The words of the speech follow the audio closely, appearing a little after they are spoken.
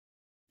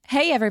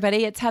Hey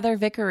everybody, it's Heather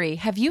Vickery.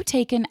 Have you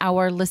taken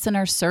our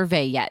listener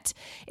survey yet?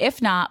 If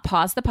not,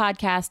 pause the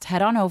podcast,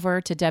 head on over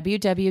to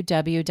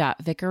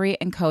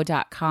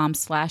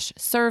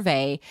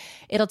www.vickeryandco.com/survey.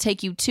 It'll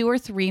take you 2 or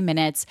 3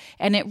 minutes,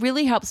 and it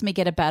really helps me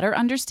get a better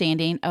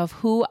understanding of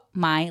who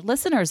my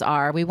listeners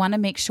are. We want to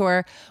make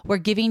sure we're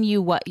giving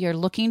you what you're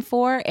looking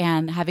for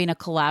and having a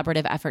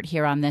collaborative effort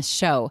here on this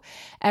show.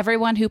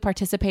 Everyone who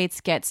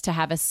participates gets to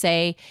have a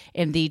say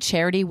in the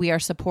charity we are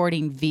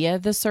supporting via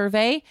the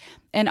survey.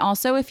 And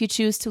also, if you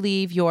choose to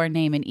leave your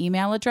name and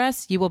email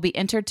address, you will be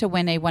entered to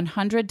win a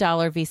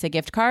 $100 Visa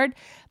gift card,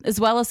 as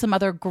well as some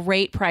other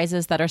great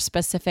prizes that are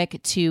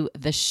specific to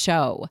the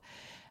show.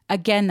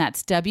 Again,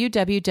 that's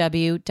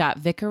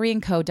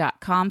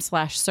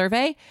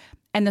www.vickeryandco.com/survey.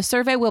 And the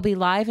survey will be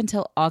live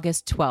until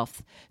August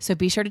 12th. So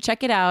be sure to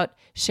check it out,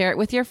 share it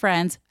with your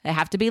friends. They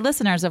have to be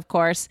listeners, of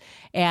course.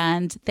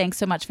 And thanks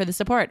so much for the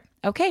support.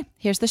 Okay,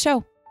 here's the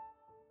show.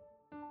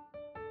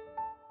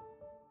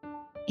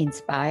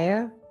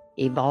 Inspire,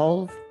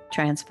 evolve,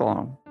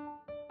 transform.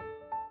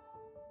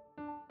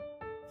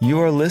 You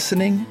are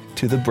listening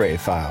to The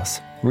Brave Files,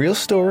 real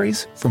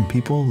stories from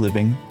people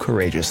living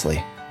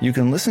courageously. You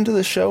can listen to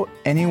the show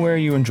anywhere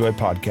you enjoy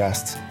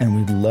podcasts, and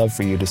we'd love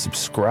for you to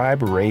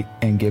subscribe, rate,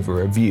 and give a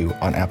review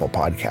on Apple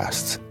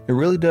Podcasts. It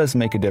really does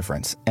make a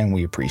difference, and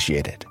we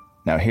appreciate it.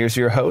 Now here's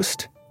your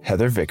host,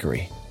 Heather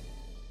Vickery.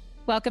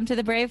 Welcome to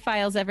The Brave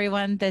Files,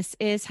 everyone. This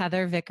is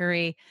Heather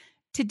Vickery.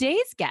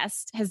 Today's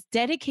guest has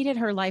dedicated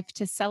her life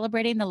to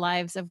celebrating the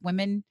lives of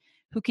women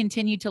who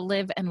continue to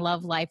live and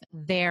love life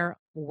their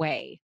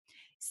way.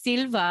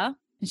 Silva,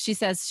 she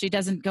says she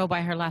doesn't go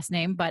by her last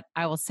name, but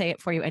I will say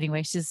it for you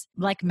anyway. She's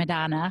like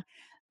Madonna.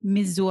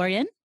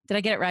 Mizorian. Did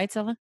I get it right,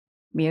 Silva?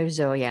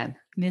 Mirzorian.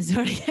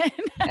 Mizorian.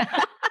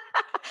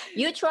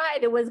 You tried.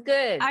 It was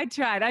good. I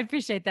tried. I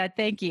appreciate that.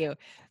 Thank you.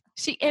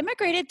 She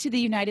immigrated to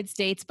the United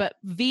States, but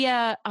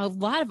via a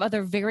lot of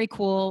other very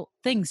cool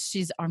things.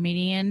 She's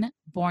Armenian,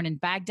 born in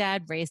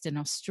Baghdad, raised in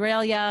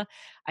Australia.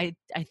 I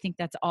think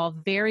that's all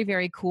very,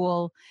 very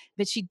cool.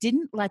 But she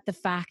didn't let the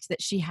fact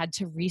that she had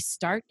to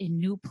restart in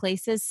new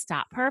places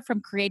stop her from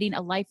creating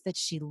a life that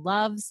she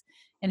loves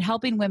and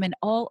helping women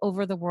all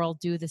over the world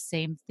do the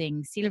same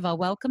thing. Silva,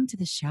 welcome to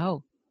the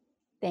show.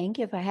 Thank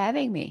you for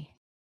having me.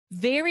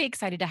 Very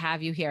excited to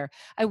have you here.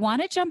 I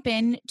want to jump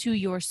into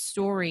your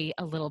story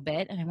a little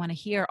bit, and I want to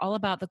hear all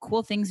about the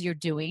cool things you're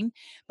doing.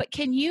 But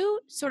can you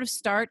sort of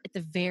start at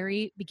the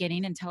very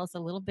beginning and tell us a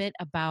little bit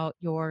about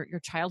your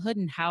childhood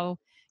and how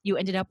you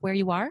ended up where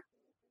you are?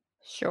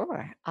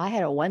 Sure. I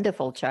had a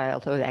wonderful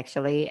childhood,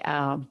 actually.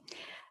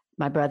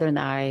 My brother and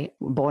I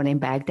were born in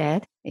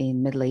Baghdad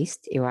in Middle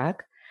East,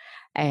 Iraq.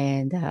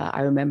 And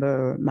I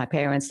remember my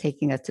parents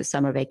taking us to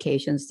summer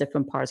vacations,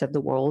 different parts of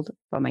the world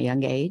from a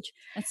young age.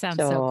 That sounds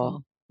so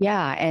cool.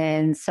 Yeah.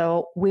 And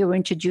so we were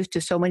introduced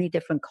to so many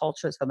different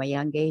cultures from a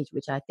young age,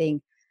 which I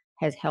think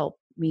has helped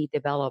me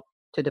develop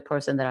to the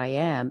person that I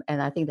am. And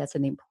I think that's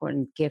an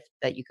important gift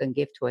that you can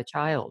give to a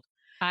child.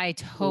 I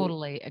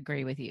totally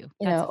agree with you.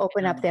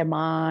 Open up their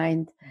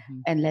mind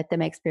Mhm. and let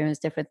them experience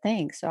different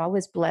things. So I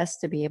was blessed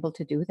to be able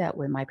to do that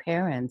with my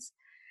parents.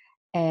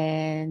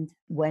 And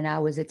when I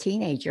was a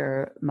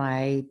teenager,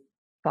 my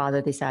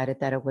father decided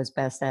that it was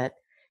best that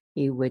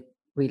he would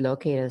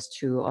relocate us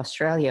to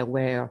Australia,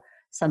 where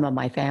some of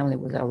my family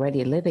was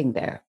already living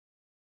there.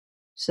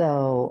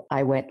 So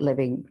I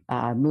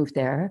moved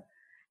there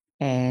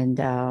and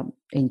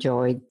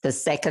enjoyed the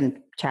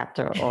second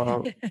chapter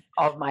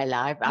of my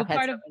life. I've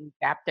had so many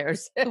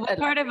chapters. What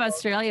part of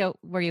Australia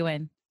were you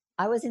in?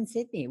 I was in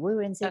Sydney. We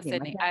were in Oh, Sydney.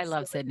 Sydney. I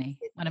love Sydney.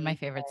 One of my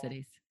favorite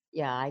cities.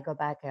 Yeah, I go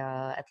back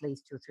at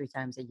least 2 or 3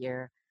 times a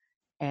year,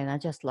 and I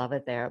just love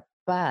it there.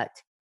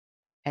 But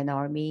an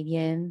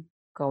Armenian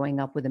growing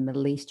up with a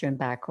Middle Eastern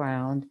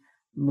background,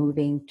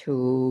 moving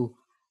to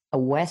a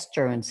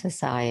Western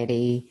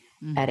society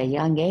at a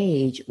young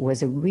age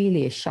was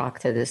really a shock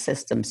to the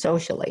system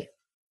socially.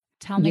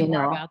 Tell me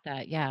more about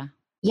that. Yeah.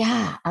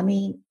 Yeah, I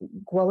mean,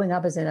 growing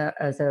up as an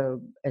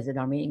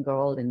Armenian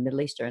girl in Middle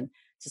Eastern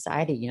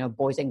society,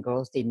 boys and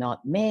girls did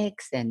not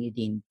mix, and you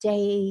didn't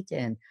date,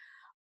 and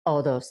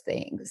all those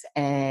things.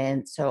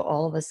 And so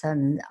all of a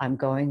sudden, I'm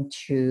going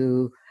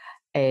to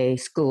a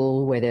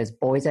school where there's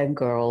boys and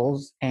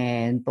girls,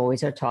 and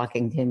boys are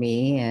talking to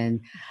me, and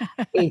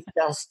it's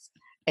just,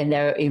 and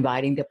they're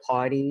inviting to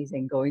parties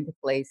and going to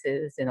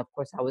places. And of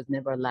course, I was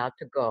never allowed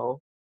to go.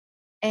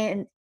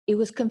 And it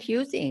was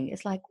confusing.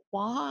 It's like,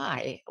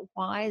 why?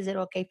 Why is it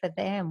okay for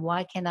them?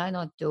 Why can I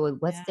not do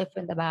it? What's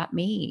different about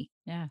me?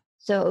 Yeah.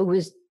 So it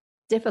was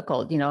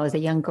difficult, as a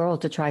young girl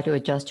to try to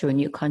adjust to a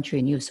new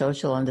country, new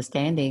social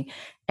understanding.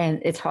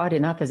 And it's hard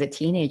enough as a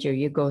teenager.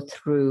 You go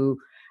through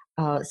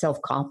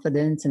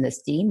self-confidence and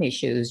esteem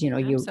issues.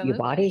 Your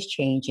body is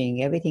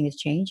changing. Everything is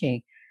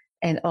changing.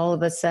 And all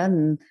of a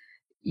sudden,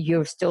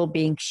 you're still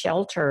being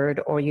sheltered,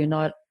 or you're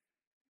not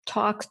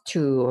talked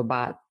to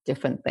about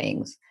different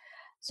things.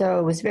 So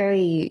it was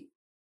very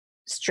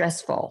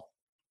stressful.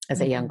 as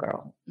a young Mhm.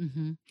 girl.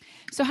 Mhm.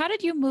 So how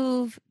did you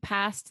move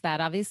past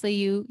that? Obviously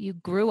you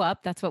grew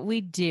up, that's what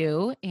we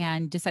do,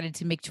 and decided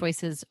to make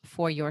choices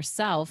for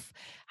yourself.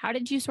 How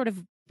did you sort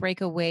of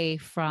break away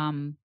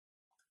from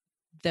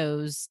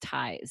those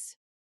ties?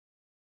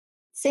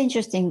 It's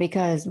interesting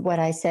because what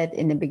I said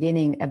in the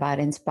beginning about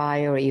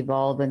inspire,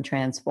 evolve, and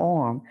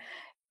transform,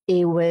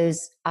 it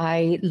was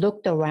I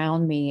looked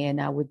around me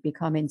and I would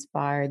become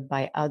inspired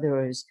by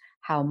others,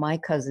 how my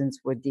cousins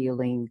were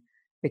dealing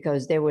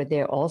because they were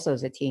there also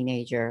as a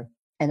teenager.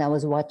 And I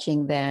was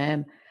watching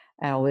them,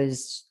 I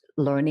was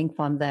learning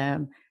from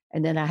them.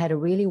 And then I had a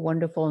really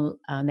wonderful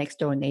next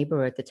door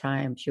neighbor at the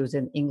time. She was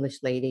an English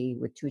lady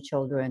with two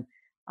children.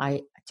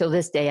 I till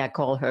this day I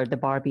call her the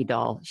Barbie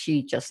doll.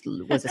 She just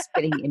was a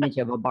spitting image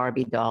of a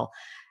Barbie doll,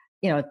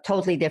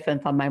 totally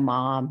different from my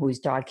mom, who's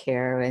dark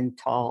hair and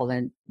tall,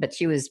 but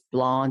she was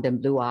blonde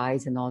and blue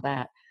eyes and all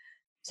that.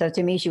 So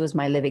to me, she was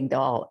my living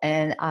doll.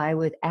 And I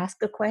would ask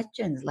her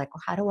questions like,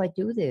 how do I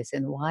do this?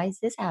 And why is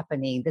this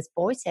happening? This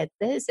boy said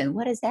this, and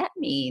what does that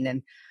mean?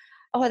 And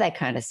all that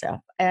kind of stuff.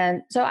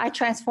 And so I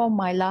transformed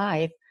my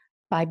life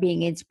by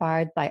being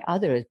inspired by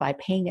others, by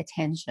paying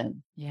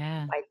attention,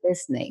 Yeah. by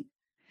listening.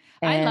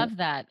 I And love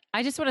that.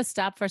 I just want to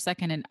stop for a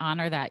second and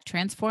honor that.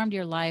 Transformed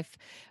your life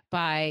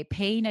by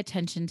paying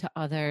attention to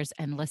others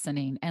and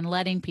listening and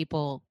letting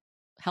people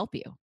help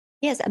you.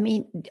 yes, I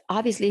mean,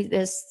 obviously,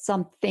 there's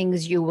some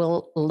things you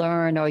will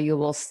learn or you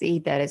will see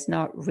that it's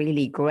not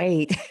really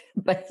great,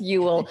 but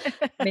you will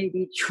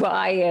maybe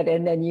try it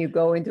and then you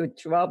go into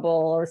trouble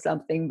or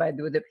something by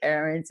with the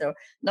parents. Or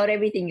not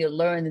everything you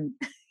learn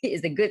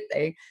is a good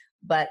thing,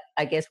 but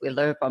I guess we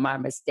learn from our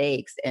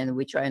mistakes and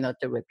we try not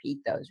to repeat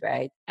those,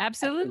 right? At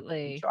least we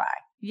Absolutely. try.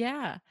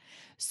 Yeah.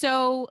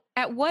 So,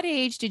 at what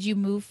age did you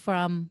move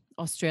from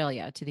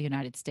Australia to the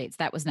United States?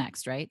 That was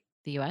next, right?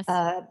 The US?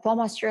 From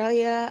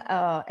Australia,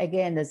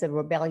 again, as a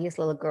rebellious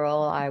little girl,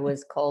 I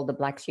was called the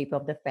black sheep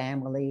of the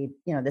family.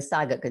 The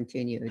saga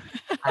continued.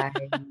 I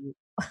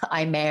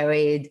I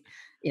married.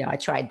 I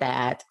tried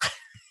that.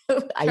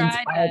 I Tried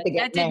inspired that. to get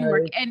That didn't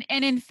work. married.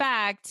 And in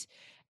fact,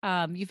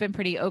 you've been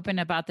pretty open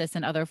about this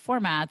in other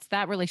formats.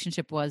 That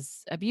relationship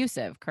was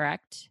abusive,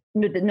 correct?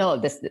 No,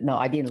 no,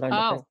 I didn't learn the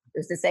first. Oh, It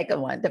was the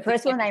second one. The the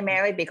first one I second one.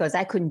 married because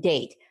I couldn't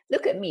date.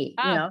 Look at me.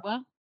 Oh,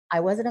 well, I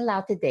wasn't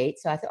allowed to date.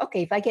 So I thought,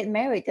 okay, if I get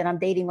married, then I'm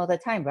dating all the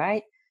time,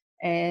 right?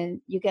 And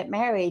you get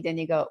married and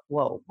you go,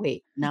 whoa,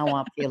 wait, now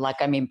I feel like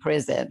I'm in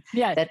prison.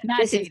 yeah, That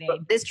not dating.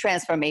 this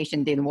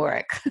transformation didn't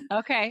work.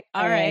 Okay.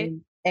 All right.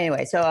 And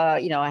anyway, so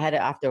I had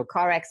after a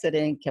car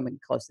accident, coming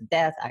close to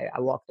death, I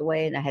walked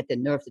away and I had the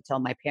nerve to tell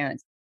my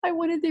parents, I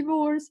want a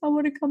divorce. I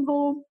want to come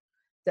home.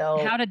 How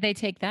So did they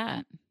take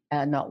that?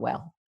 not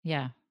well.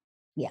 Yeah.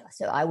 Yeah,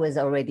 so I was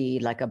already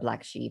like a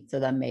black sheep, so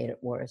that made it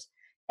worse.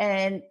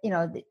 And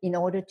in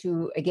order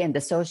to again,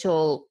 the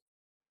social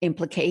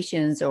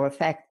implications or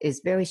effect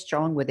is very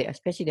strong with it,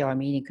 especially the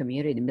Armenian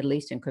community, the Middle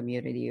Eastern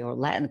community, or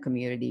Latin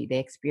community. They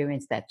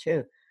experience that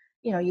too.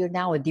 You're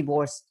now a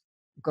divorced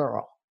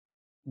girl.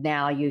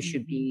 Now you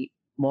should Mhm. be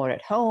more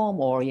at home,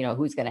 or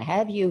who's going to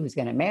have you, who's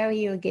going to marry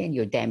you again?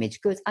 You're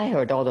damaged goods. I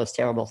heard all those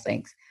terrible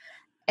things.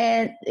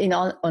 And in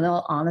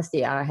all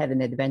honesty, I had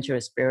an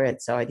adventurous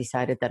spirit, so I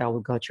decided that I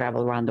would go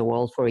travel around the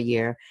world for a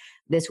year.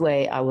 This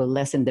way, I will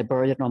lessen the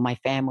burden on my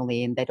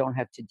family, and they don't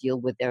have to deal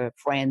with their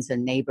friends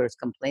and neighbors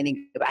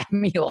complaining about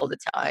me all the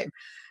time.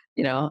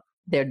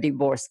 Their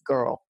divorced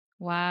girl.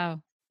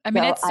 Wow. I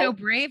mean, So it's so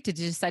brave to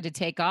decide to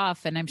take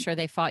off, and I'm sure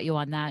they fought you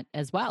on that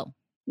as well.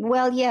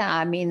 well, yeah.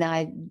 I mean,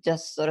 I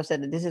just sort of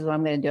said that this is what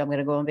I'm going to do. I'm going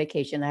to go on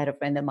vacation. I had a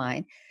friend of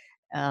mine,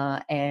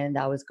 and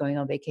I was going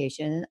on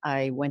vacation.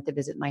 I went to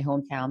visit my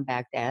hometown,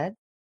 Baghdad,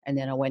 and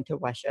then I went to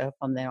Russia.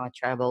 From there, I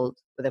traveled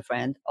with a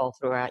friend all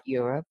throughout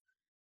Europe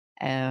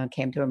and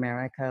came to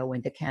America,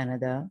 went to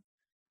Canada,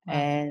 Wow.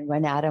 and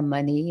ran out of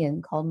money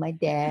and called my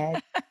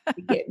dad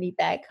to get me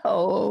back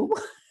home.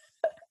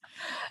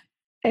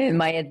 And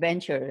my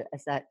adventure, I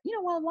said,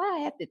 well, why I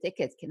have the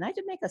tickets? Can I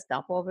just make a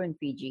stopover in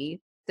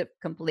Fiji to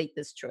complete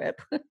this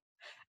trip?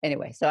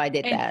 Anyway, so I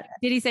did And that.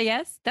 did he say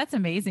yes? That's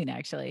amazing,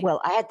 actually.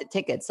 Well, I had the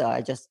tickets, so I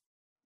just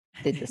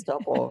did the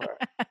stopover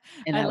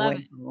and I I love went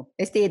it. home.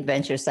 It's the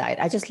adventure side.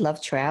 I just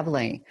love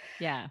traveling.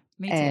 Yeah,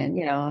 me too.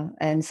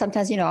 And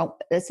sometimes,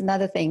 that's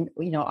another thing,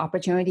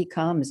 opportunity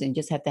comes and you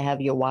just have to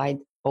have your wide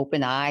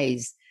open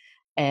eyes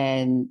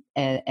and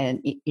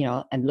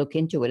look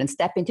into it and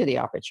step into the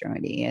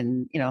opportunity.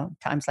 And,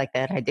 times like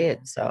that I Yeah.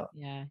 did. So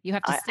Yeah. You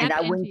have to step I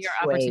into wouldn't your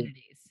trade.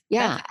 opportunities.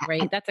 Yeah.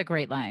 That's a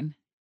great line.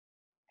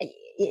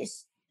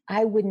 It's,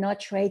 I would not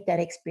trade that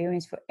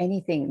experience for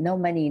anything, no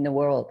money in the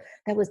world.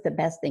 That was the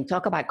best thing.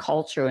 Talk about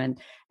culture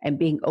and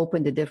being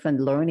open to different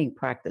learning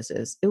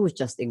practices. It was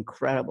just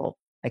incredible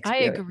I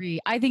experience. agree.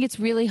 I think it's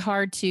really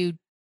hard to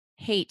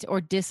hate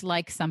or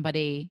dislike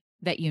somebody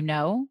that you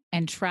know,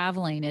 and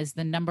traveling is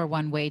the number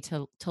one way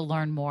to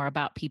learn more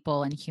about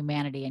people and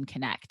humanity and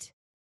connect.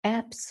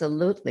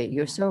 Absolutely.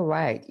 You're Yeah. so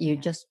right. Yeah.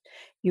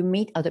 You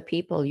meet other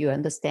people, you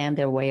understand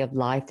their way of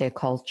life, their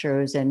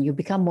cultures, and you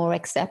become more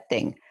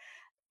accepting.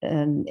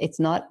 and it's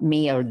not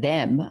me or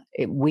them.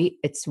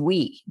 It's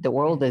we. The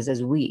world is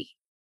as we.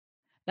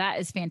 That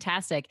is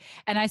fantastic.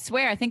 And I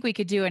swear, I think we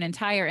could do an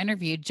entire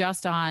interview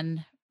just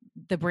on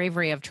the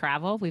bravery of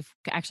travel. We've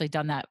actually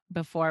done that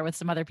before with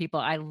some other people.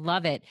 I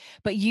love it.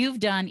 But you've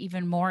done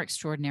even more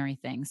extraordinary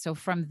things. So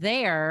from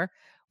there,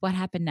 what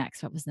happened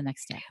next? What was the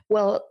next step?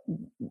 Well,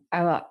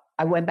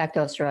 I went back to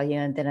Australia,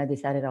 and then I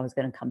decided I was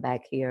going to come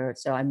back here.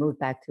 So I moved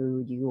back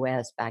to the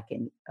US back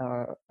in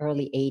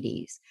early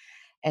 80s.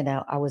 And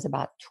I was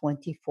about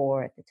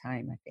 24 at the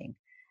time, I think.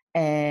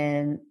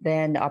 And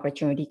then the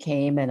opportunity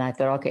came, and I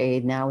thought,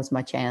 okay, now is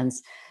my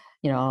chance.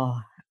 You know,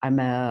 I'm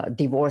a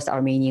divorced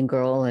Armenian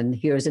girl, and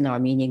here's an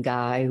Armenian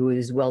guy who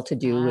is well to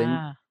do and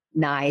Ah,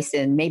 nice.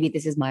 And maybe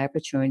this is my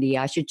opportunity.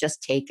 I should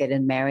just take it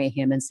and marry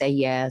him and say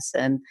yes.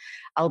 And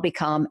I'll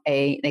become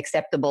an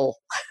acceptable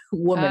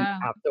woman ah.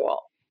 after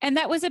all. And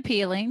that was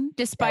appealing, That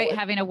despite was,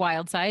 having a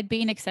wild side.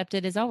 Being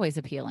accepted is always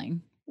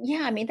appealing.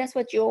 yeah, I mean, that's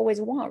what you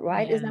always want,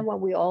 right? Isn't Yeah. that what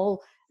we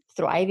all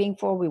thriving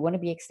for? We want to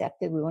be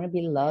accepted. We want to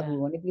be loved. Yeah. We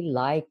want to be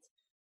liked.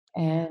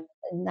 Yeah.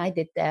 And I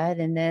did that.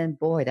 And then,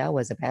 boy, that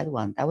was a bad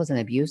one. That was an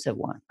abusive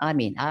one. I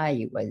mean,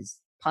 I was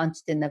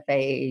punched in the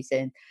face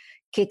and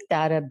kicked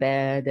out of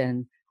bed.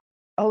 And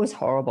oh, it was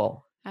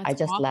horrible. I That's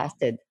just awful.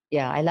 lasted,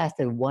 yeah, I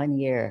lasted 1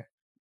 year.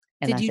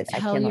 And Did I you said, I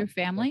tell cannot your do this.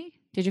 family?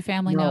 Did your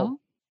family No, know?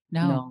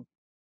 No. no.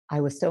 I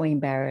was so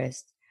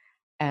embarrassed.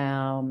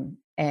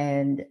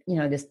 And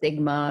the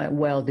stigma,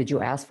 well, did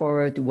you ask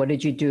for it? What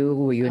did you do?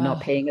 Were you not Oh,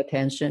 paying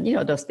attention?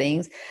 Those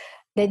things.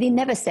 They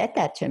never said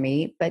that to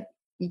me, but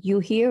you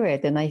hear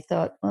it. And I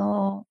thought,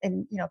 oh,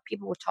 and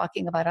people were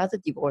talking about other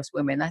divorced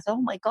women. I thought,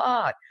 oh my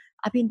God,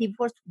 I've been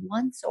divorced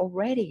once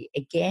already.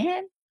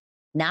 Again?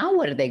 Now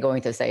what are they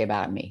going to say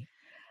about me?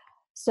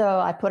 So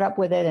I put up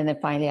with it. And then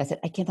finally I said,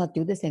 I cannot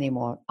do this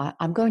anymore.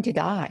 I'm going to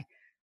die.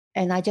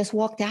 And I just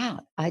walked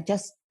out. I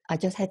just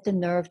had the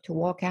nerve to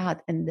walk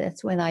out. And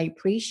that's when I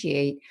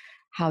appreciate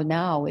how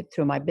now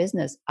through my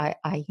business,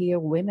 I hear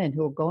women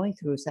who are going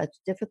through such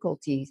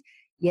difficulties,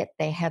 yet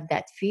they have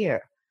that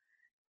fear.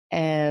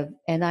 And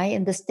I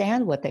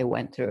understand what they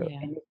went through. yeah.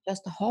 And it's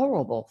just a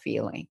horrible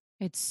feeling.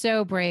 It's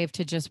so brave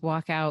to just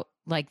walk out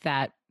like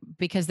that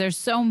because there's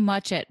so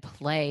much at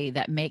play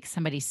that makes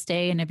somebody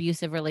stay in an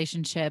abusive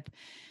relationship.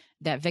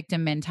 That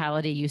victim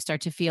mentality, you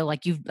start to feel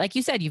like like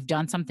you said, you've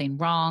done something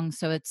wrong.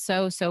 So it's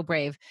so, so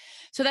brave.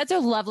 So that's a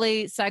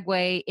lovely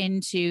segue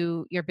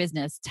into your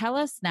business. Tell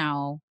us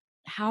now,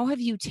 how have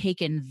you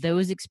taken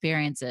those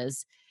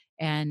experiences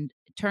and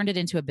turned it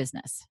into a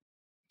business?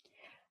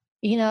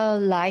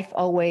 Life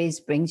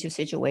always brings you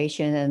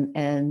situation,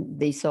 and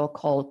the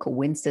so-called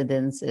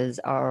coincidences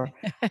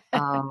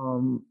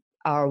um,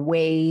 are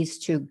ways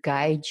to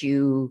guide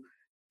you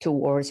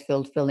towards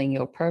fulfilling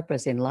your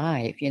purpose in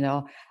life.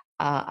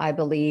 I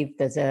believe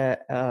there's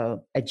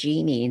a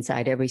genie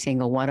inside every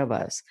single one of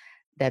us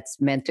that's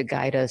meant to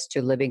guide us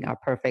to living our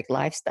perfect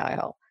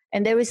lifestyle.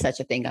 And there is such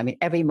a thing. I mean,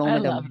 every I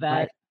moment of love my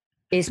life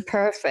that. is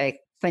perfect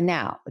for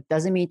now. It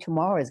doesn't mean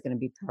tomorrow is going to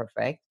be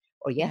perfect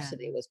or Yeah.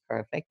 yesterday was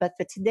perfect, but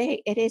for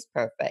today, it is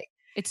perfect.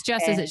 It's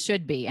just as it And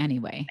should be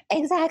anyway.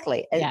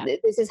 exactly, Yeah.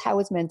 this is how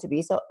it's meant to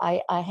be. So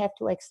I have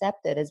to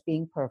accept it as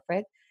being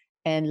perfect,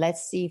 and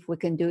let's see if we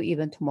can do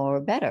even tomorrow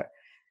better.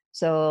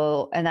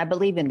 So, and I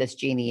believe in this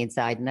genie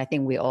inside, and I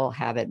think we all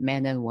have it,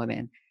 men and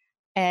women.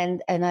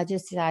 And I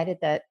just decided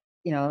that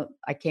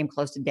I came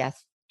close to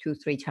death 2,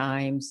 3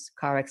 times,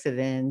 car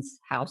accidents,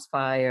 house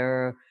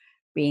fire,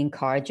 being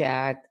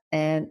carjacked,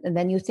 and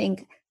then you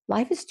think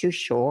life is too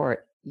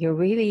short. You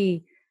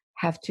really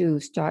have to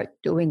start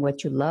doing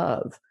what you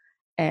love.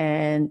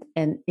 And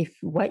if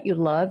what you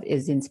love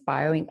is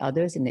inspiring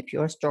others, and if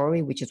your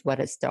story, which is what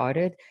it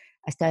started,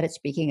 I started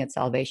speaking at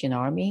Salvation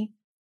Army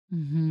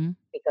Hmm.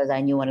 because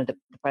I knew one of the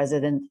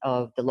president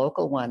of the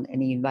local one,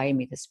 and he invited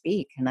me to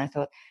speak. And I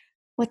thought,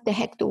 what the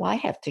heck do I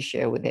have to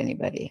share with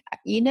anybody?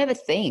 You never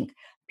think.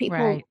 People,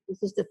 Right.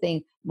 this is the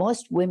thing,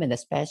 most women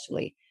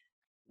especially,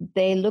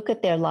 they look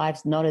at their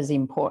lives not as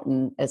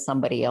important as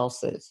somebody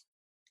else's.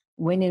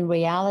 When in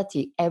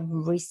reality,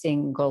 every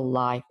single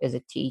life is a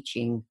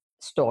teaching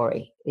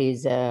story,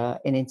 is an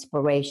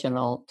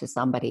inspirational to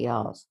somebody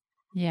else.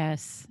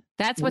 Yes.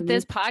 That's what When you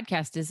this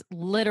podcast is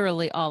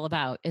literally all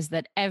about, is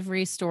that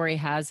every story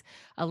has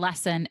a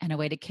lesson and a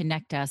way to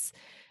connect us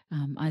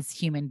as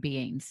human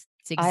beings.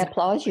 It's I exactly.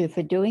 applaud you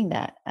for doing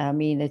that. I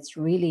mean, it's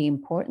really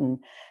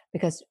important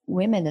because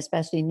women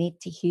especially need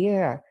to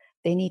hear,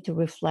 they need to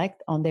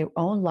reflect on their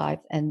own life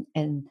Yeah.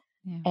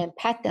 and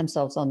pat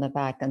themselves on the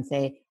back and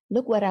say,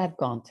 look what I've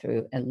gone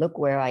through and look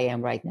where I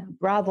am right now.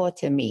 Bravo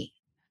to me.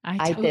 I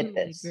I did totally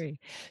this. agree.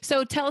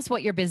 So tell us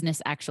what your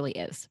business actually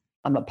is.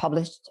 I'm a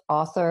published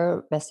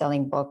author,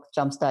 best-selling book,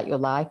 Jumpstart Your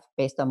Life,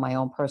 based on my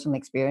own personal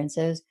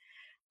experiences.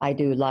 I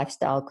do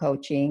lifestyle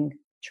coaching,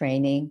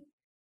 training.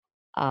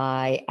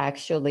 I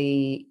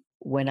actually,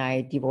 when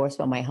I divorced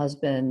from my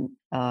husband,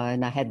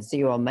 and I had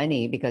zero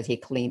money because he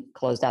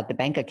closed out the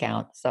bank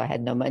account, so I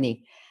had no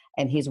money.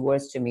 And his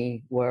words to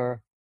me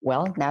were,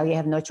 "Well, now you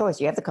have no choice.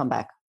 You have to come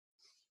back."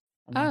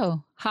 And I said,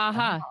 Oh, ha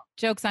ha. "Wow."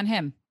 Joke's on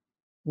him.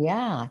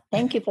 Yeah.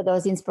 Thank you for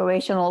those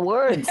inspirational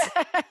words.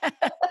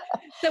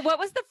 So what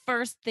was the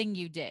first thing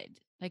you did?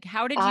 Like,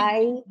 how did you make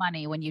I,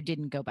 money when you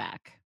didn't go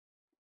back?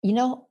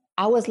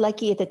 I was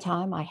lucky at the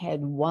time. I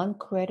had one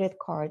credit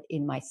card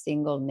in my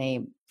single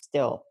name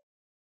still,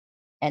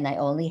 and I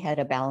only had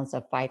a balance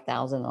of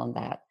 5,000 on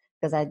that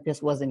because I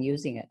just wasn't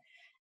using it.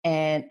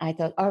 And I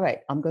thought, all right,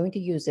 I'm going to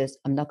use this.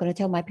 I'm not going to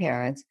tell my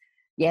parents.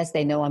 Yes,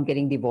 they know I'm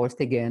getting divorced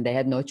again. They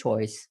had no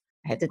choice.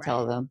 I had to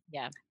tell Right. them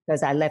Yeah.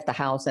 because I left the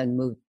house and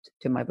moved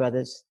to my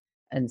brother's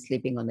and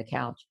sleeping on the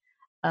couch.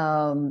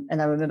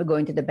 And I remember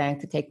going to the bank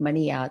to take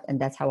money out.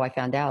 And that's how I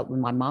found out when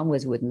my mom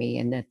was with me.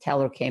 And the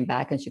teller came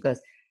back and she goes,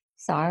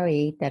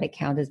 sorry, that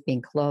account is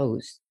being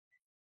closed.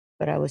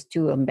 But I was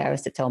too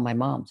embarrassed to tell my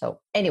mom. So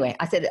anyway,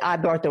 I said, I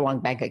brought the wrong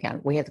bank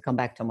account. We have to come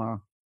back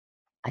tomorrow.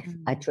 I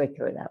Mm, tricked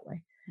her that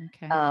way.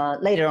 okay.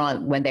 Later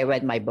on, when they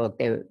read my book,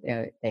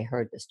 they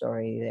heard the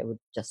story. They were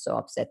just so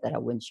upset that I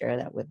wouldn't share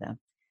that with them.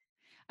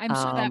 I'm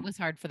sure that Um, was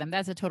hard for them.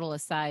 That's a total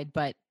aside,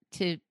 but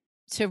to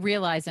to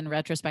realize in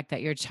retrospect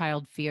that your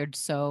child feared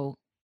so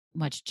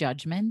much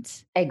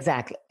judgment.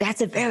 exactly.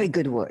 That's a Yeah. very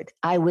good word.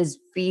 I was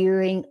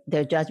fearing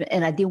their judgment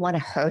and I didn't want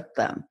to hurt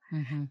them.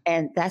 Mhm.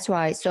 And that's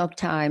why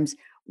sometimes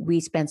we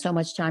spend so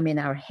much time in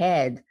our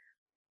head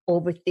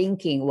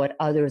overthinking what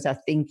others are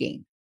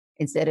thinking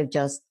instead of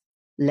just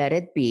let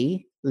it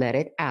be, let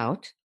it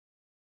out,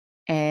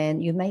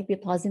 and you may be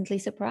pleasantly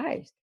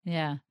surprised.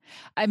 Yeah.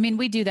 I mean,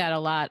 we do that a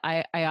lot.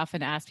 I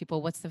often ask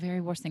people, what's the very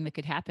worst thing that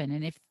could happen?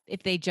 And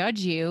if they judge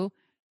you,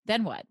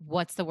 then what?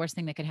 What's the worst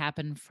thing that could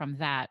happen from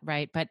that,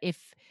 right? But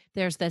if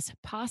there's this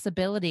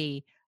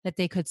possibility that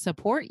they could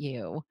support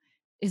you,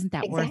 isn't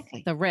that worth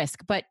Exactly. the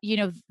risk? But,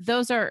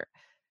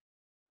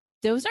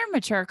 those are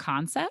mature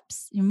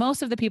concepts.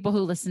 Most of the people who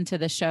listen to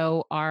the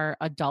show are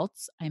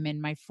adults. I'm in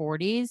my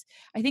 40s.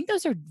 I think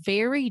those are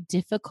very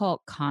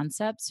difficult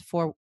concepts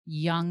for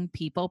young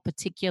people,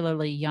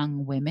 particularly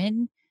young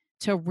women,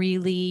 to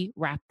really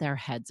wrap their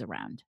heads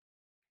around.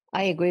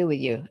 I agree with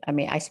you. I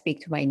mean, I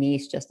speak to my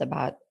niece just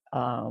about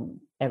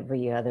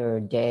every other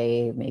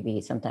day, maybe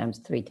sometimes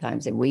 3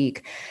 times a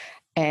week.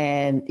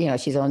 And,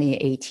 she's only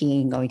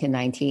 18, going to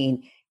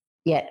 19.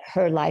 Yet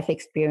her life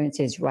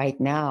experiences right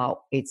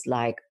now, it's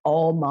like,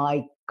 oh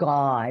my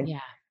God, Yeah.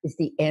 it's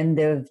the end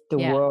of the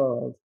Yeah.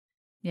 world.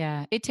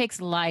 Yeah. It takes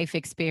life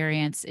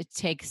experience. It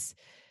takes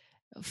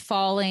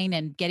falling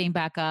and getting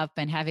back up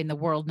and having the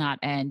world not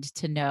end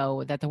to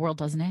know that the world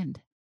doesn't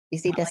end. You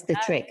see, Not that's like the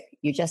that. trick.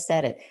 You just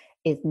said it.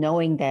 It's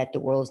knowing that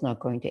the world's not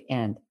going to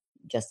end.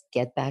 Just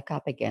get back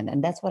up again.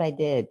 And that's what I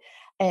did.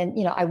 And,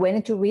 I went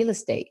into real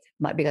estate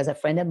because a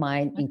friend of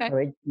mine Okay.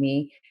 encouraged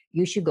me,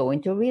 you should go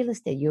into real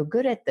estate. You're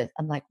good at this.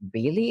 I'm like,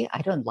 really?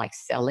 I don't like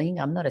selling.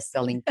 I'm not a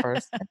selling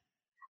person.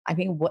 I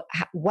mean,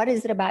 what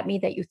is it about me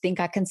that you think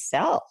I can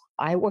sell?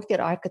 I worked at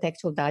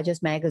Architectural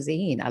Digest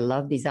magazine. I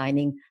love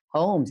designing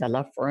homes. I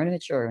love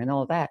furniture and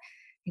all that.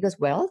 He goes,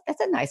 well,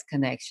 that's a nice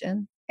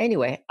connection.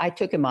 Anyway, I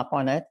took him up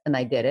on it and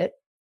I did it.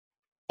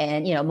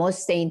 And,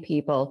 most sane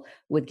people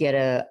would get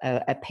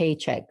a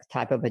paycheck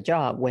type of a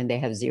job when they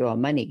have zero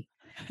money.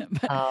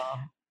 But Uh,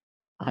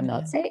 I'm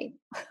not sane.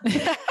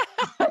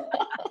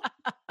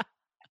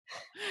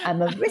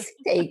 I'm a risk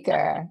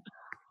taker.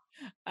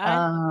 I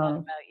love that Um,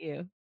 about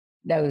you.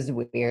 That was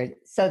weird.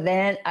 So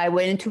then I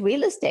went into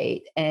real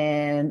estate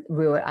and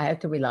I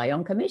had to rely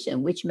on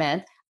commission, which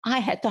meant I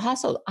had to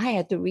hustle. I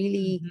had to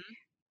really,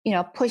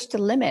 Mhm. push the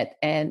limit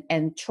and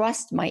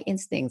trust my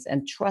instincts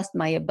and trust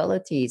my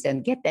abilities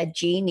and get that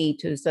genie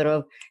to sort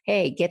of,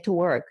 hey, get to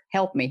work,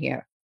 help me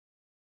here.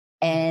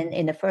 And Mhm.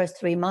 in the first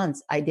 3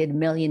 months, I did $1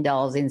 million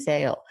in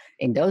sale.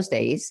 In those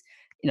days,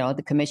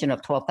 the commission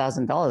of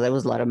 $12,000, that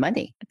was a lot of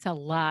money. It's a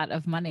lot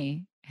of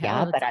money. Yeah,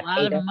 Hell, but it's a I lot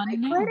paid of off money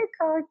my now. credit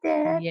card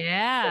debt that I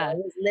Yeah.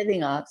 was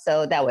living off.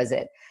 So that was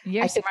it.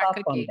 You're I a took smart off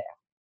from cookie. there.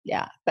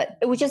 Yeah. But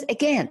it was just,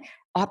 again,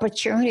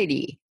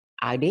 opportunity.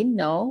 I didn't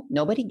know.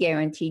 Nobody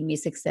guaranteed me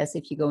success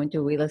if you go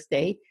into real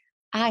estate.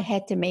 I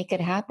had to make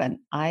it happen.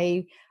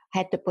 I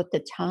had to put the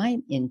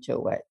time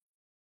into it.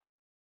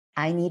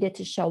 I needed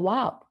to show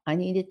up. I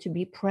needed to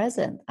be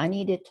present. I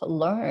needed to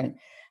learn.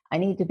 I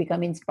needed to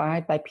become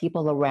inspired by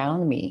people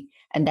around me.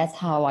 And that's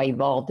how I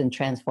evolved and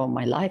transformed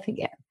my life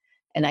again.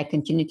 And I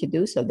continued to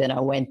do so. Then I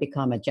went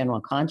become a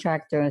general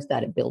contractor and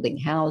started building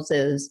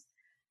houses.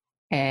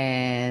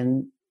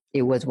 And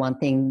it was one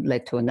thing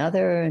led to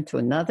another and to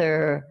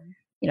another.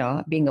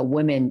 Mhm. Being a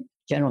woman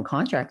general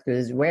contractor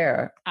is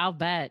rare, I'll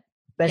bet.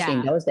 especially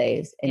in Yeah. those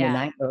days in the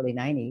Yeah. early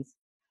 90s.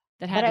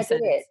 That But had to I did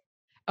set it. its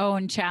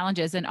own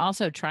challenges and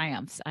also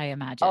triumphs, I Oh,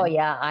 imagine.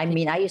 yeah. I Y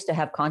mean, I used to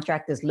have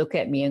contractors look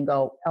at me and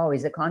go, oh,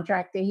 is the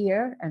contractor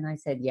here? And I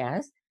said,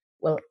 yes.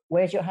 Well,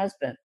 where's your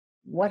husband?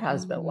 What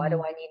husband? Why do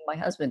Mm. I need my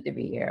husband to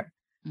be here?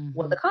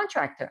 Well, the Mhm.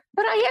 contractor.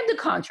 But I am the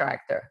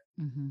contractor.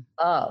 Mhm.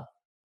 Oh,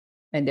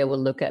 and they will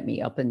look at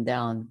me up and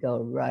down,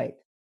 go, right.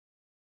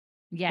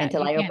 Yeah,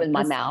 Until I open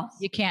my mouth.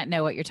 you can't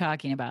know what you're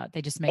talking about.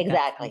 They just make that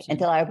Exactly. assumption.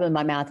 Until I open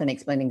my mouth and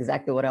explain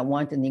exactly what I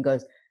want. And he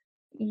goes,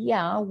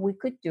 yeah, we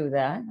could do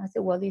that. I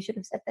said, well, you should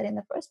have said that in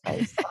the first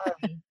place.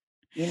 Sorry.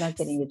 You're not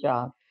getting the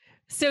job.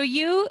 So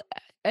you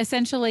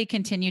essentially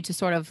continue to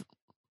sort of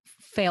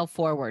fail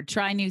forward,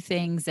 try new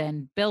things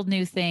and build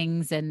new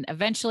things. And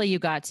eventually you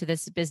got to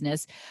this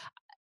business.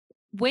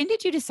 When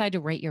did you decide to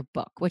write your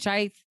book, which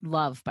I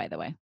love, by the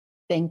way?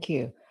 Thank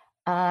you.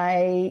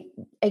 I,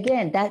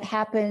 again, that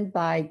happened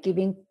by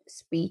giving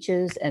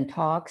speeches and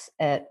talks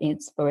at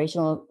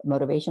inspirational,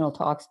 motivational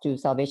talks to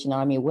Salvation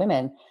Army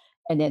women.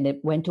 And then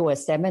it went to a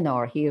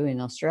seminar here in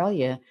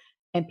Australia,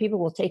 and people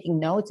were taking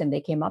notes, and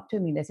they came up to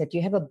me and they said, "Do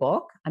you have a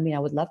book? I mean, I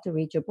would love to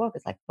read your book."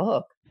 It's like,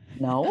 book?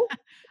 No.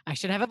 I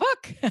should have a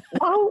book.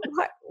 Wow.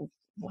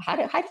 How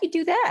do you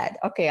do that?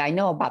 Okay, I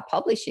know about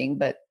publishing,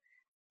 but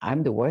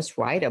I'm the worst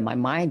writer. My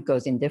mind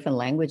goes in different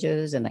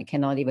languages and I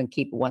cannot even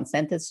keep one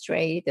sentence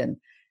straight and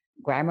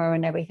grammar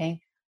and everything.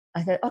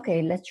 I said,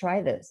 okay, let's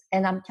try this.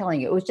 And I'm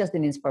telling you, it was just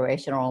an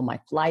inspiration on my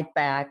flight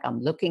back. I'm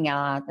looking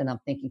out and I'm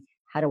thinking,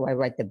 how do I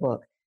write the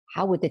book?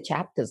 How would the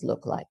chapters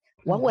look like?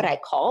 What would I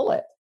call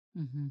it?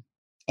 Mm-hmm.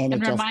 And it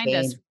And just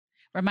came.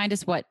 remind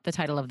us what the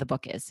title of the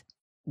book is.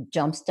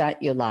 Jumpstart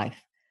Your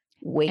Life.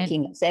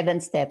 And 7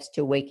 steps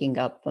to waking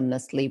up from the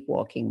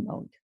sleepwalking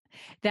mode.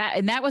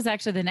 that was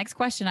actually the next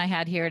question I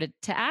had here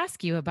to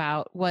ask you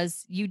about.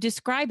 Was you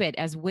describe it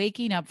as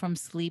waking up from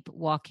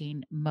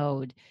sleepwalking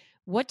mode.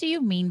 What do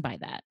you mean by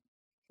that?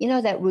 You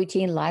know, that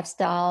routine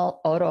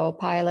lifestyle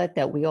autopilot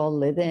that we all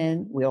live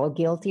in, we're all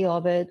guilty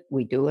of it.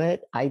 We do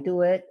it. I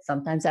do it.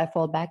 Sometimes I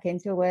fall back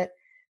into it.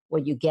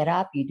 Where you get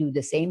up, you do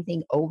the same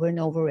thing over and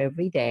over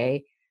every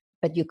day,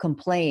 but you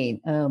complain,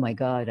 oh my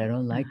God, I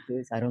don't like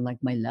this. I don't like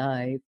my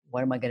life.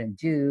 What am I going to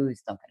do?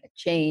 It's not going to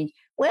change.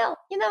 Well,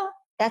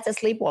 that's a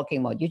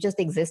sleepwalking mode. You're just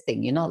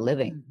existing. You're not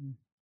living. Mhm.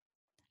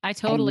 I And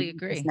you totally need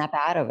to agree. snap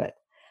out of it.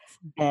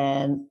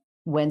 And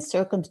when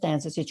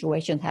circumstances,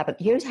 situations happen,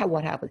 here's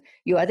what happens.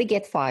 You either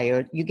get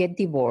fired, you get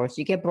divorced,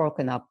 you get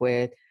broken up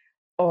with,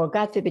 or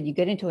God forbid, you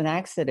get into an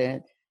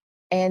accident.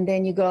 And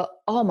then you go,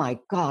 oh my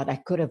God, I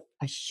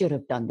should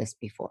have done this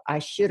before. I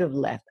should have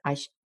left. Yeah.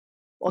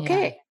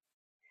 Okay.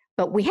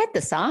 But we had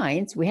the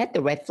signs, we had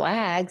the red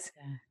flags,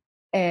 Yeah.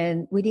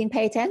 and we didn't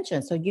pay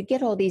attention. So you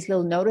get all these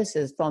little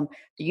notices from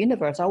the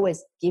universe,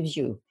 always gives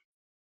you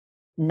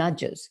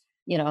nudges.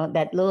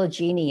 That little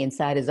genie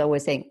inside is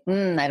always saying,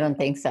 I don't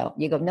think so.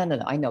 You go, no, no,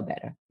 no, I know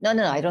better. No,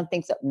 no, no, I don't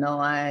think so. No,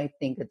 I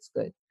think it's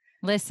good.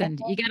 Listen,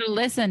 you got to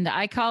listen.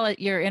 I call it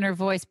your inner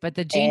voice, but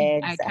the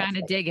genie, I kind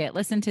of Exactly. dig it.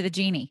 Listen to the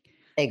genie.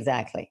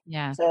 Exactly.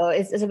 Yeah. So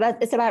it's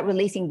about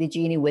releasing the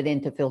genie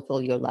within to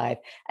fulfill your life.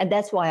 And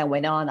that's why I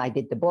went on. I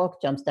did the book,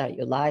 Jumpstart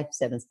Your Life,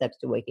 7 Steps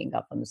to Waking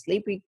Up from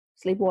the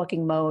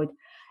Sleepwalking Mode.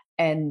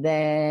 And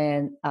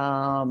then,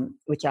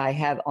 which I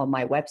have on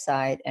my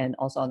website and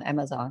also on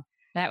Amazon.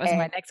 That was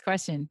my And next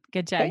question.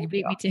 Good job. You thank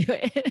beat you. me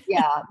to it.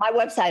 Yeah, my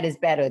website is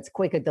better. It's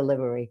quicker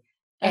delivery.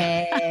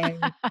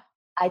 And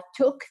I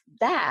took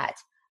that.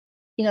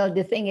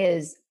 The thing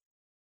is,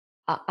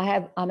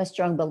 I'm a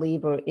strong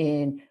believer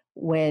in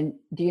when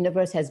the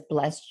universe has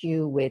blessed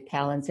you with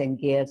talents and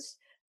gifts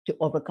to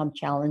overcome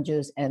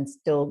challenges and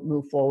still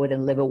move forward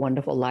and live a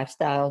wonderful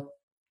lifestyle,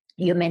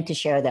 you're meant to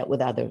share that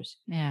with others.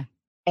 Yeah.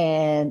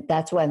 And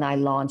that's when I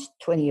launched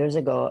 20 years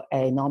ago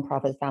a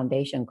nonprofit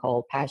foundation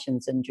called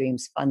Passions and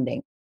Dreams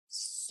Funding.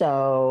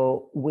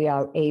 So we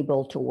are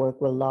able to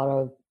work with a lot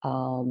of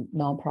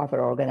nonprofit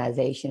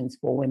organizations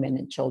for women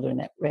and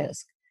children at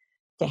risk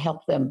to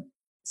help them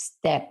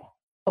step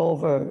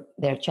over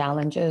their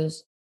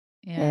challenges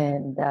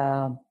and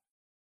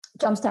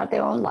jumpstart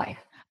their own life.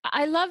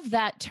 I love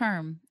that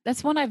term.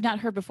 That's one I've not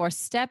heard before.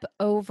 Step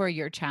over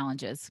your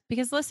challenges.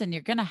 Because listen,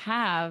 you're going to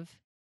have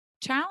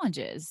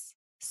challenges.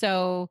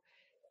 So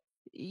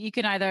you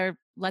can either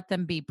let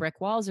them be brick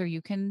walls or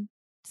you can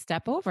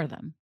step over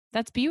them.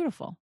 That's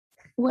beautiful.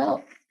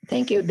 Well,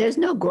 thank you. There's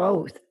no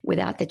growth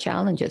without the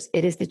challenges.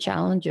 It is the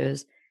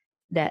challenges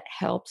that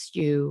helps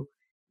you,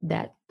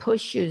 that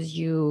pushes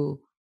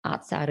you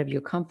outside of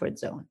your comfort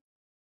zone.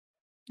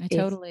 I It's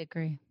totally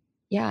agree.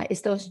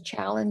 it's those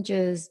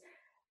challenges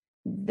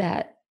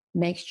that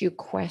makes you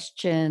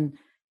question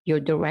your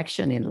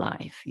direction in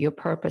life, your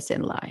purpose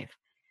in life.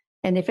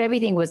 And if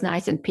everything was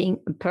nice and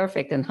pink,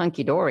 perfect and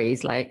hunky dory,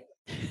 it's like,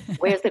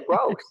 where's the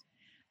growth?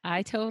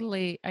 I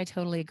totally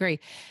agree.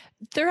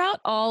 Throughout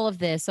all of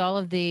this, all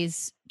of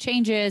these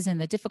changes and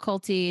the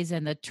difficulties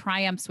and the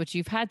triumphs, which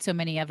you've had so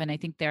many of, and I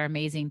think they're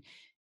amazing.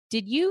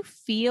 Did you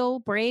feel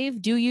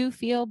brave? Do you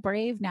feel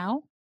brave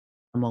now?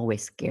 I'm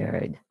always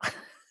scared,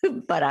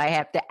 but I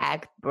have to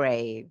act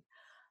brave.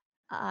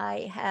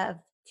 I have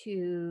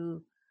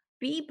to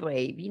be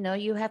brave.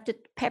 You have to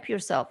pep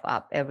yourself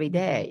up every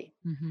day,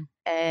 Mm-hmm.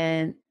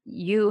 and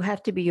you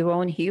have to be your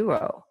own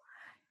hero.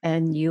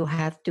 And you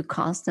have to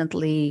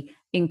constantly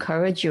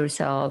encourage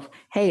yourself.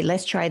 Hey,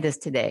 let's try this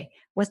today.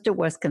 What's the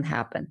worst can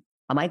happen?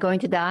 Am I going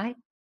to die?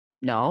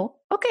 No.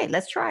 Okay,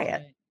 let's try it.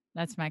 Right.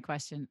 That's my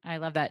question. I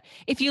love that.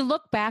 If you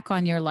look back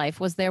on your life,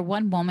 was there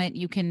one moment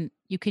you can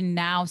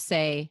now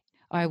say,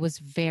 oh, I was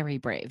very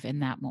brave in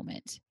that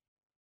moment?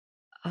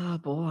 Oh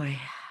boy.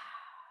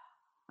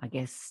 I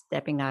guess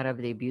stepping out of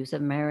the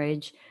abusive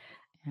marriage,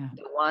 Yeah.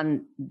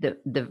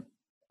 the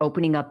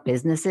opening up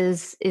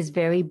businesses is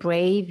very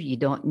brave. You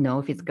don't know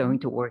if it's Mhm. going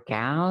to work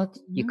out.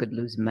 You Mhm. could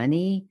lose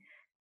money.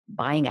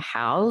 Buying a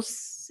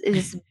house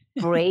is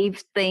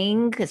brave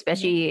thing,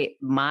 especially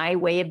my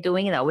way of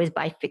doing it. I always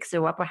buy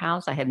fixer upper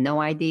house. I have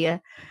no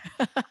idea,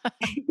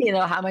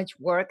 how much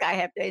work I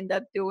have to end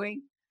up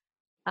doing.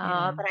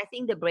 Yeah. But I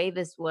think the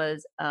bravest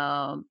was,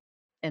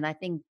 and I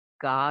think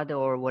God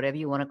or whatever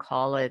you want to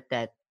call it,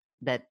 that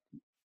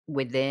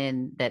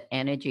within that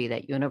energy,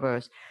 that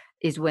universe,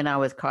 is when I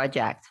was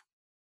carjacked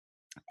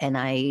and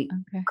I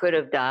Okay. could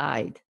have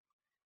died.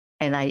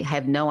 And I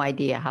have no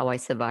idea how I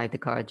survived the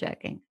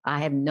carjacking.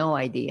 I have no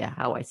idea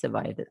how I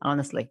survived it.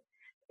 Honestly,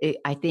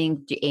 I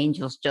think the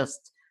angels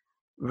just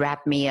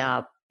wrapped me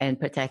up and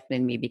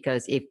protected me,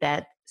 because if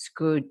that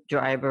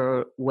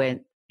screwdriver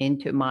went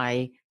into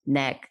my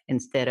neck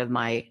instead of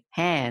my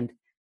hand,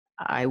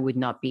 I would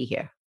not be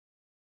here.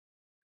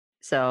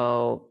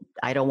 So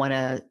I don't want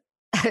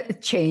to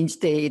change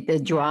the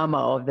drama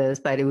of this,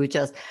 but it was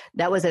just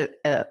that was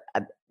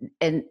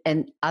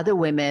and other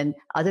women,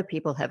 other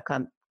people have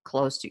come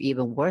close to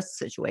even worse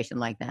situation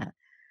like that.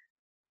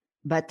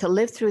 But to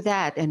live through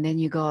that, and then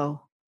you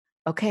go,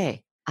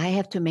 okay, I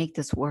have to make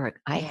this work.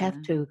 I have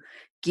Yeah. to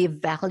give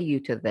value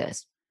to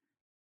this.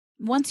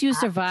 Once you I-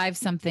 survive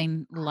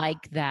something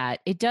like that,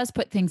 it does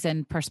put things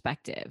in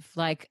perspective.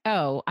 Like,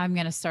 oh, I'm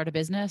going to start a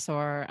business,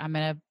 or I'm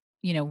going to,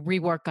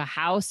 rework a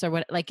house, or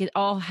what. Like, it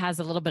all has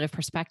a little bit of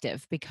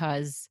perspective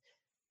because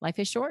life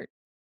is short.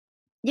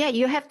 Yeah,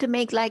 you have to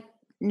make, like,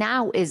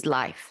 now is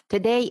life.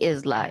 Today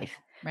is life.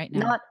 Right now.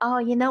 Not, oh,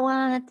 you know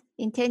what?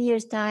 In 10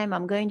 years' time,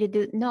 I'm going to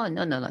do. No,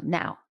 no, no, no.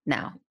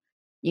 Now.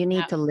 You Now,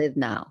 need to live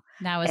now.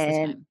 now is the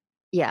And time.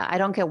 yeah, I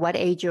don't care what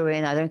age you're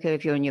in. I don't care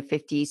if you're in your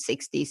 50s,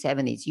 60s,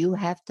 70s. You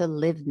have to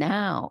live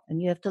now,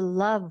 and you have to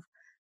love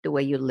the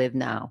way you live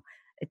now.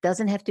 It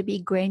doesn't have to be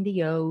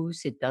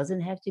grandiose. It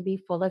doesn't have to be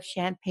full of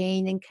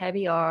champagne and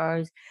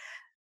caviars,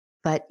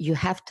 but you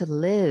have to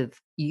live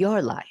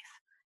your life.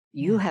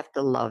 You Yeah. have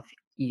to love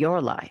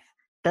your life.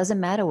 Doesn't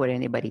matter what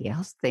anybody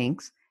else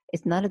thinks.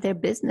 It's none of their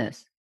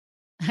business.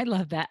 I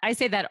love that. I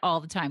say that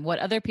all the time. What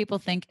other people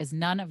think is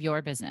none of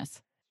your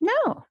business.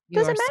 No,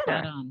 You are doesn't spot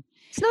matter. on.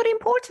 It's not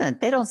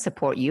important. They don't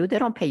support you. They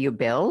don't pay your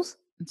bills.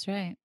 That's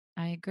right.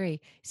 I agree.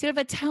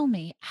 Silva, tell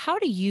me, how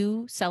do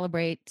you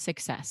celebrate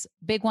success?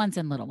 Big ones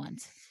and little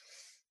ones.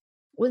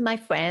 With my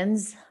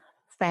friends,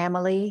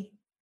 family,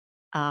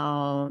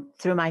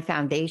 through my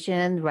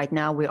foundation. Right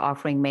now, we're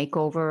offering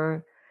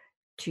makeover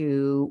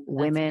to That's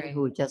women great.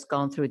 who just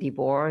gone through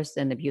divorce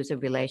and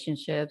abusive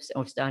relationships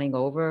or starting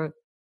over,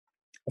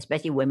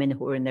 especially women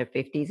who are in their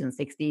 50s and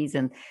 60s,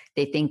 and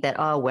they think that,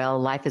 oh, well,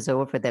 life is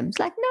over for them. It's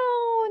like,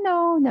 no,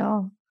 no,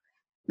 no.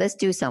 Let's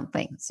do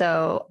something.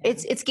 So Yeah.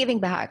 it's giving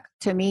back.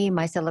 To me,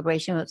 my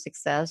celebration of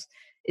success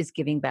is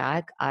giving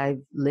back.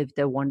 I've lived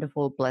a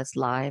wonderful, blessed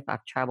life.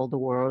 I've traveled the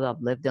world.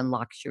 I've lived in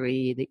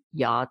luxury, the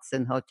yachts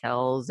and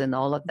hotels and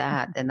all of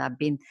that. And I've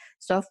been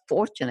so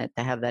fortunate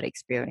to have that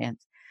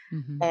experience.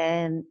 Hmm.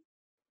 And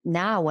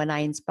now when I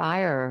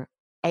inspire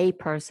a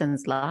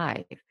person's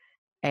life,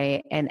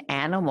 an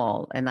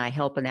animal, and I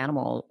help an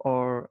animal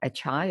or a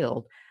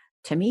child,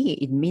 to me,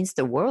 it means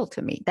the world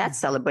to me. That's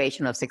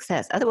celebration of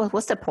success. Otherwise,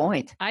 what's the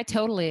point? I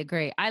totally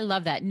agree. I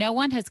love that. No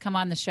one has come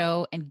on the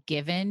show and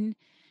given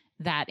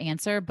that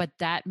answer, but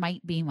that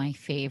might be my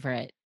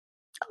favorite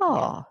Oh,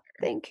 answer.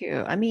 thank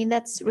you. I mean,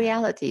 that's Yeah.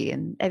 reality.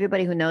 And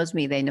everybody who knows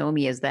me, they know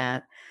me as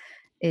that.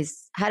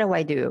 Is how do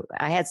I do?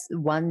 I had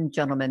one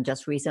gentleman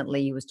just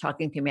recently, he was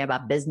talking to me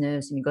about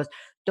business and he goes,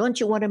 don't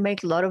you want to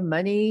make a lot of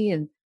money?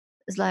 And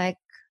it's like,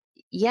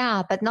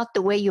 yeah, but not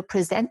the way you're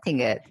presenting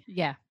it.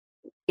 Yeah.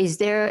 Is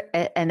there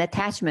an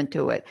attachment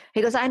to it?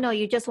 He goes, I know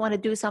you just want to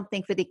do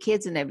something for the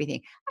kids and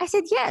everything. I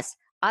said, yes,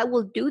 I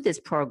will do this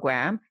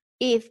program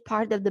if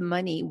part of the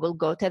money will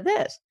go to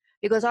this.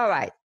 He goes, all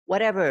right,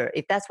 whatever.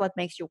 If that's what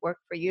makes you work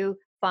for you,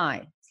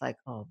 fine. It's like,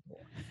 oh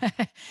boy,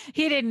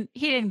 He didn't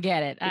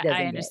get it. he I doesn't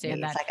get understand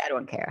me. It's that. like, I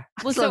don't care.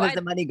 Well, As so long as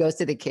the money goes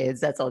to the kids,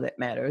 that's all that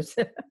matters.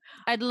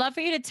 I'd love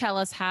for you to tell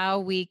us how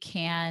we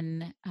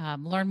can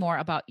learn more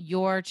about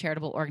your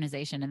charitable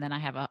organization. And then I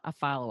have a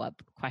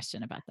follow-up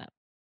question about that.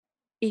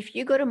 If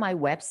you go to my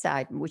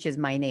website, which is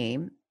my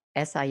name,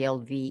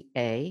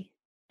 SILVAMIRZ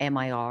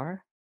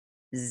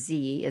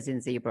as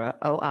in zebra,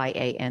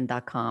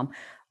 OIAN.com.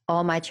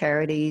 All my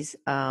charities,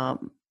 well,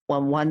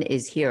 one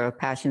is here,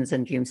 Passions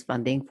and Dreams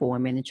Funding for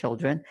Women and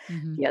Children.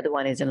 Mhm. The other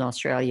one is in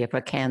Australia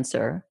for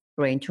cancer,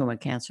 brain tumor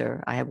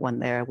cancer. I have one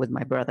there with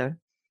my brother.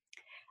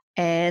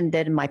 And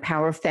then my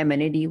Power of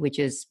Femininity, which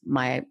is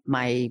my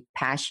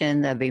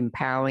passion of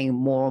empowering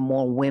more and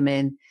more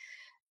women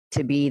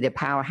to be the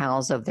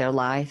powerhouse of their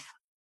life.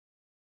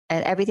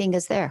 And everything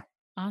is there.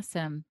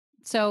 Awesome.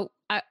 So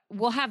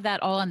we'll have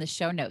that all in the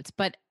show notes.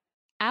 But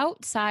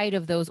outside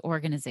of those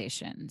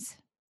organizations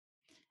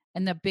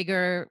and the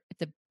bigger,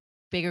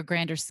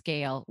 grander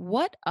scale,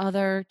 what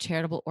other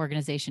charitable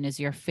organization is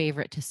your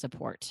favorite to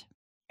support?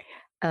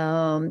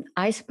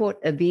 I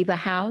support Aviva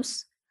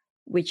House,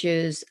 which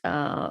is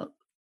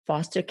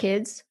foster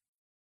kids,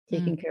 Mm.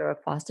 taking care of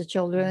foster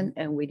children,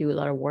 and we do a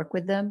lot of work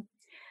with them.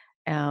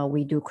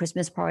 We do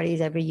Christmas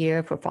parties every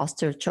year for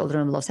foster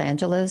children in Los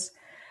Angeles.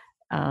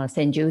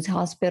 St. Jude's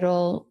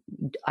Hospital,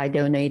 I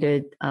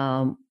donated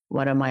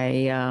one of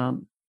my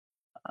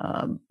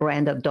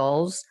brand of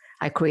dolls.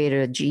 I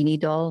created a genie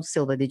doll,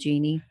 Silver the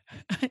Genie.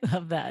 I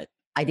love that.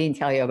 I didn't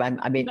tell you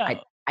about. No.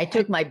 I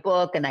took my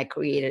book and I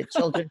created a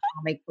children's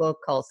comic book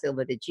called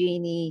Silver the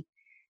Genie,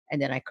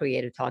 and then I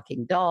created a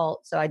talking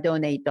doll. So I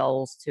donate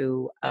dolls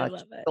to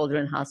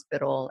Children's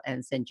Hospital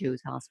and St.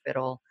 Jude's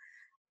Hospital.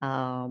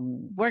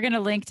 We're going to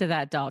link to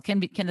that doll. Can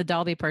the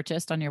doll be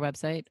purchased on your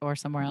website or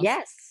somewhere else?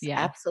 Yes,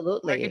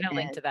 absolutely. We're going to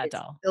link to that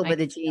doll. Silver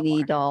the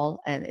Genie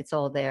doll, and it's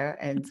all there.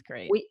 And that's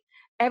great.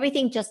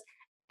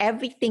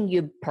 Everything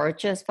you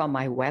purchase from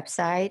my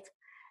website,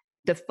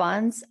 the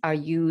funds are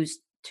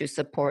used to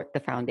support the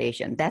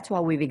foundation. That's why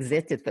we've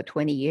existed for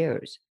 20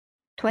 years.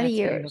 20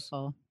 years.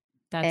 Beautiful.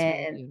 That's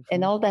really beautiful.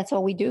 And that's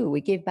all we do. We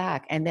give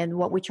back. And then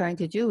what we're trying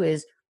to do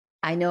is,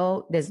 I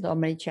know there's not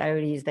many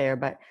charities there,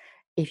 but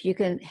if you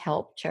can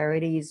help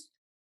charities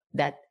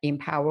that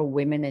empower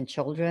women and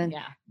children,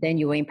 then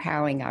you're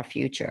empowering our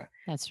future.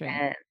 That's right.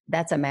 And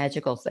that's a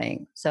magical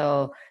thing.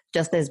 So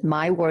just as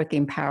my work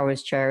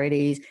empowers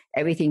charities,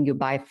 everything you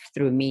buy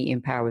through me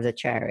empowers a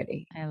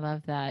charity. I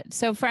love that.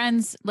 So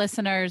friends,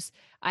 listeners,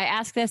 I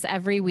ask this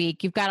every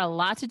week. You've got a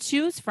lot to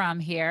choose from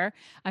here.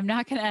 I'm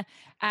not going to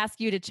ask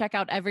you to check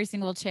out every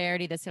single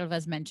charity that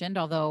Silva's mentioned,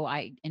 although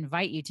I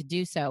invite you to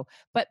do so.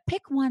 But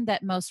pick one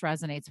that most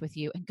resonates with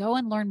you and go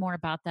and learn more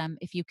about them.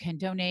 If you can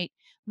donate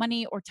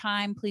money or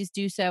time, please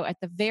do so. At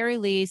the very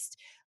least,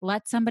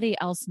 let somebody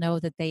else know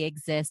that they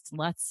exist.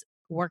 Let's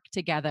work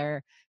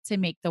together to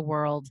make the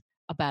world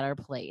a better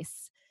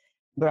place.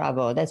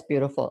 Bravo. That's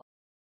beautiful.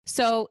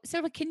 So,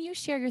 Silva, can you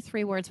share your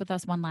 3 words with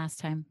us one last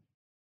time?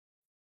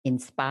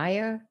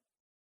 Inspire,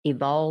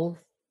 evolve,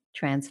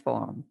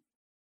 transform.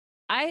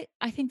 I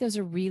think those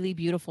are really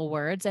beautiful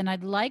words. And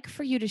I'd like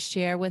for you to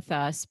share with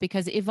us,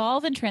 because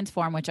evolve and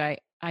transform, which I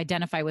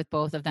identify with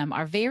both of them,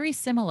 are very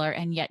similar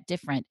and yet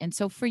different. And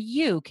so for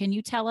you, can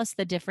you tell us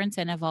the difference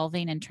in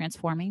evolving and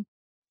transforming?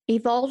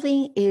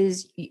 Evolving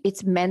is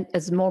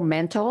more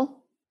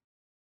mental.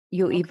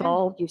 You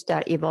evolve, you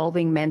start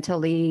evolving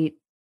mentally,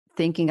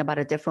 thinking about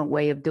a different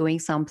way of doing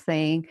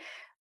something,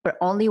 but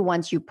only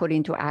once you put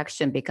into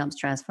action becomes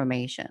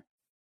transformation.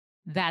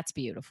 That's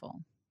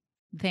beautiful.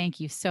 Thank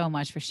you so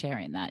much for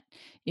sharing that.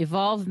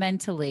 Evolve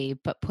mentally,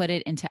 but put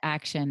it into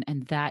action,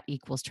 and that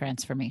equals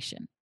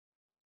transformation.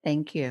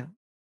 Thank you.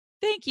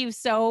 Thank you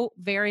so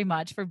very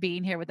much for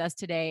being here with us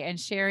today and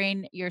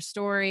sharing your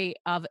story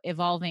of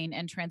evolving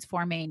and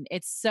transforming.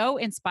 It's so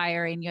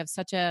inspiring. You have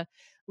such a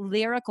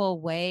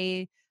lyrical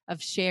way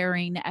of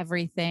sharing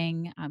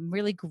everything. I'm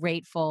really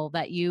grateful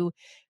that you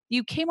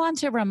came on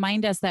to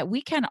remind us that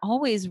we can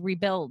always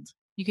rebuild.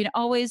 You can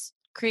always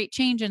create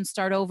change and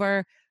start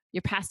over.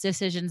 Your past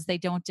decisions, they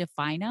don't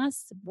define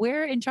us.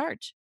 We're in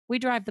charge. We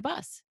drive the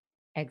bus.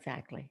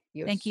 Exactly.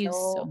 Thank you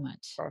so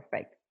much.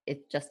 Perfect.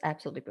 It's just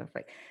absolutely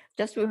perfect.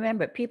 Just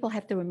remember, people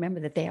have to remember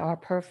that they are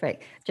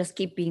perfect. Just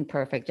keep being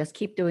perfect. Just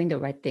keep doing the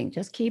right thing.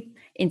 Just keep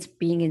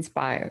being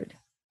inspired.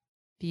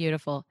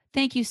 Beautiful.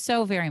 Thank you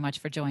so very much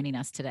for joining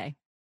us today.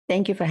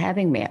 Thank you for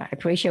having me. I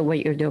appreciate what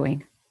you're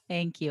doing.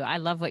 Thank you. I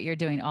love what you're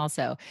doing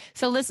also.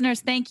 So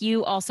listeners, thank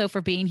you also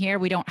for being here.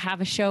 We don't have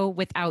a show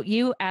without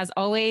you. As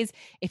always,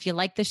 if you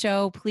like the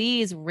show,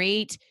 please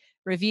rate,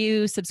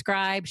 review,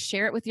 subscribe,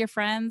 share it with your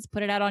friends,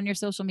 put it out on your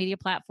social media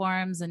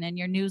platforms and in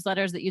your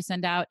newsletters that you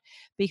send out,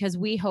 because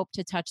we hope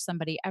to touch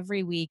somebody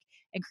every week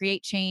and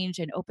create change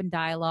and open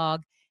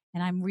dialogue.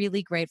 And I'm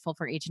really grateful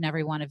for each and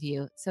every one of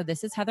you. So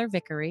this is Heather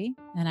Vickery,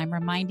 and I'm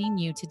reminding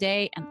you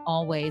today and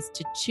always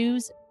to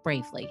choose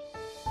bravely.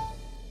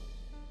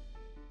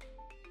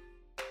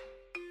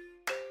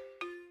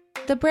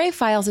 The Brave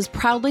Files is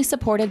proudly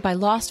supported by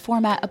Lost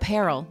Format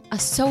Apparel, a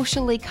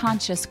socially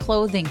conscious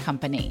clothing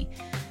company.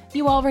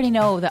 You already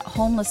know that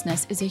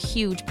homelessness is a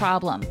huge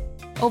problem.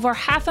 Over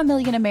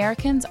 500,000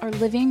 Americans are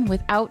living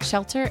without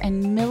shelter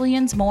and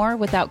millions more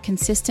without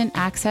consistent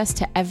access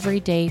to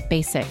everyday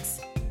basics.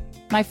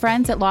 My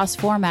friends at Lost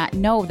Format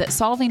know that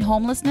solving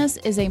homelessness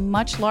is a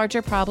much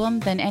larger problem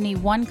than any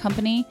one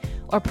company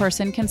or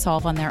person can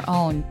solve on their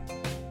own.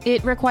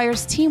 It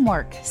requires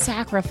teamwork,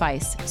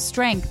 sacrifice,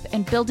 strength,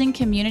 and building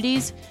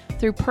communities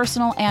through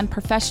personal and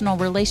professional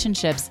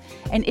relationships.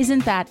 And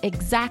isn't that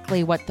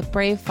exactly what the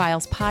Brave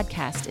Files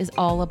podcast is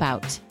all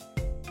about?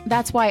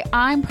 That's why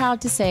I'm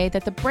proud to say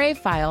that the Brave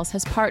Files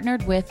has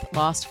partnered with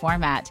Lost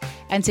Format,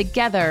 and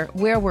together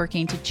we're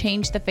working to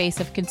change the face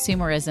of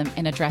consumerism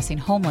in addressing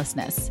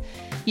homelessness.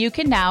 You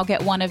can now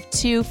get one of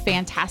 2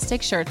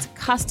 fantastic shirts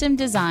custom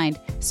designed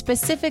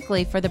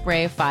specifically for the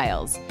Brave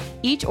Files.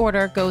 Each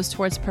order goes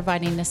towards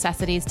providing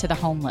necessities to the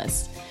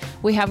homeless.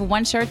 We have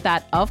one shirt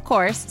that, of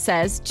course,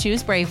 says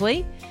choose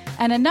bravely,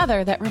 and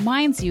another that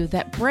reminds you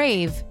that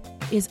brave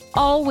is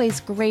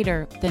always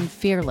greater than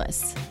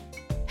fearless.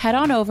 Head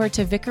on over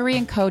to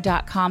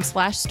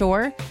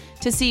vickeryandco.com/store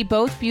to see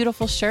both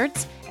beautiful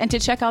shirts and to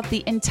check out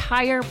the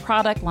entire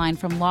product line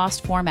from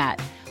Lost Format.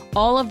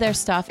 All of their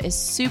stuff is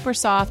super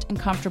soft and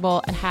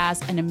comfortable and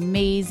has an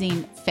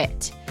amazing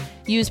fit.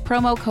 Use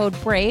promo code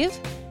BRAVE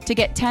to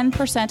get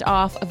 10%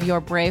 off of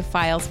your Brave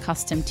Files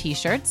custom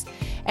t-shirts.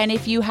 And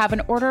if you have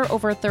an order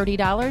over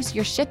 $30,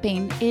 your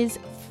shipping is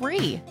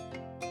free.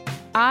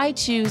 I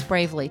choose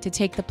bravely to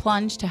take the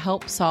plunge to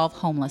help solve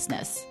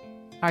homelessness.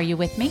 Are you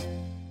with me?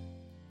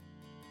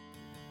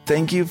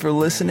 Thank you for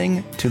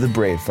listening to The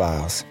Brave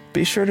Files.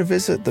 Be sure to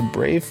visit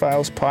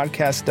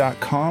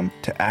thebravefilespodcast.com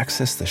to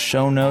access the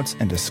show notes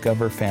and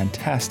discover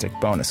fantastic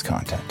bonus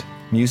content.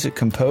 Music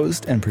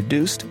composed and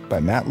produced by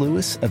Matt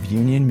Lewis of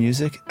Union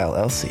Music,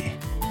 LLC.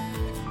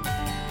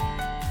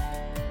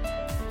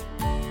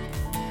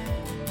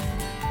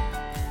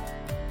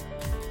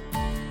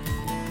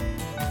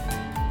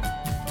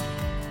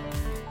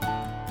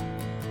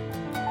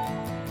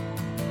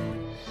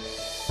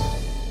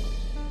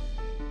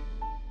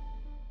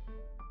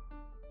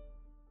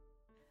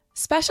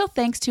 Special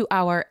thanks to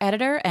our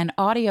editor and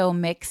audio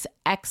mix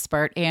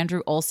expert,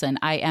 Andrew Olson.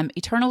 I am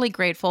eternally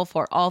grateful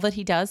for all that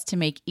he does to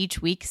make each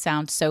week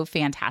sound so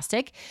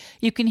fantastic.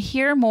 You can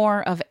hear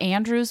more of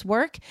Andrew's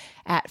work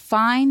at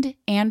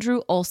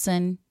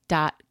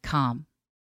findandrewolson.com.